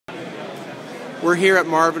We're here at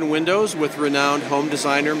Marvin Windows with renowned home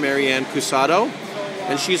designer Marianne Cusato,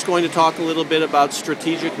 and she's going to talk a little bit about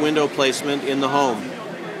strategic window placement in the home.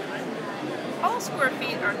 All square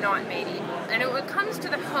feet are not made equal, and when it comes to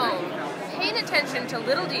the home, paying attention to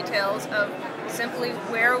little details of simply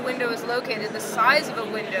where a window is located, the size of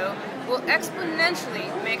a window, will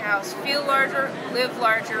exponentially make a house feel larger, live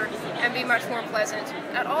larger, and be much more pleasant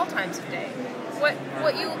at all times of day.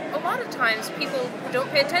 A lot of times people don't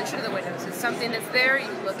pay attention to the windows. It's something that's there,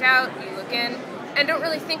 you look out, you look in, and don't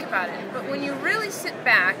really think about it. But when you really sit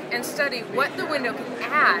back and study what the window can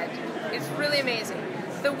add, it's really amazing.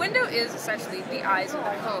 The window is essentially the eyes of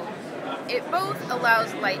the home. It both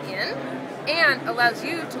allows light in and allows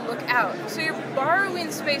you to look out. So you're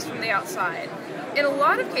borrowing space from the outside. In a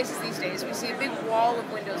lot of cases these days, we see a big wall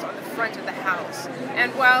of windows on the front of the house.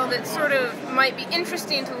 And while it sort of might be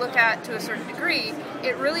interesting to look at to a certain degree,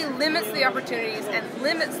 it really limits the opportunities and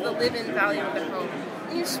limits the live-in value of the home.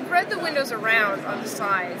 When you spread the windows around on the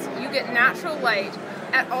sides, you get natural light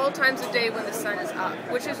at all times of day when the sun is up,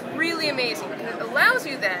 which is really amazing because it allows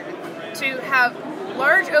you then to have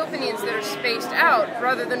large openings that are spaced out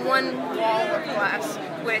rather than one wall of glass,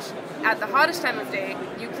 which at the hottest time of day,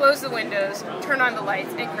 you close the windows, turn on the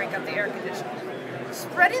lights, and crank up the air conditioning.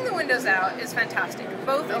 Spreading the windows out is fantastic,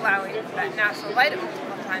 both allowing that natural light at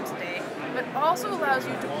multiple times a day, but also allows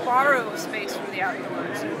you to borrow space from the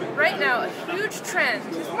outdoors. Right now, a huge trend,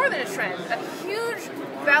 it's more than a trend, a huge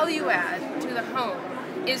value add to the home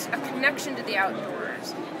is a connection to the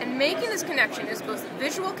outdoors. And making this connection is both a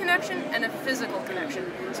visual connection and a physical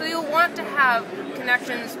connection. So you'll want to have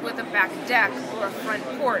connections with a back deck or a front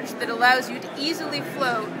porch that allows you to easily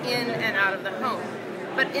flow in and out of the home.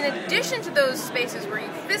 But in addition to those spaces where you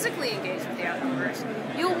physically engage with the outdoors,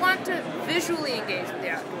 you'll want to visually engage with the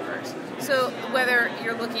outdoors. So whether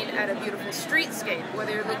you're looking at a beautiful streetscape,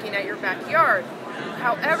 whether you're looking at your backyard,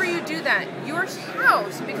 however you do that, your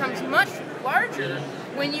house becomes much larger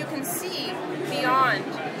when you can see beyond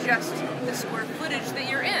just the square footage that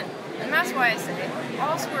you're in. And that's why I say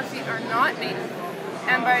all square feet are not made equal.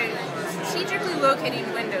 And by strategically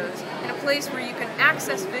locating windows in a place where you can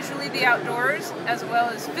access visually the outdoors as well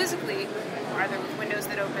as physically, either with windows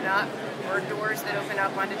that open up or doors that open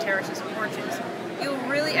up onto terraces and porches, you'll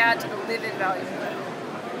really add to the live-in value of the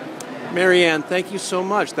home. Marianne, thank you so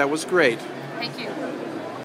much. That was great. Thank you.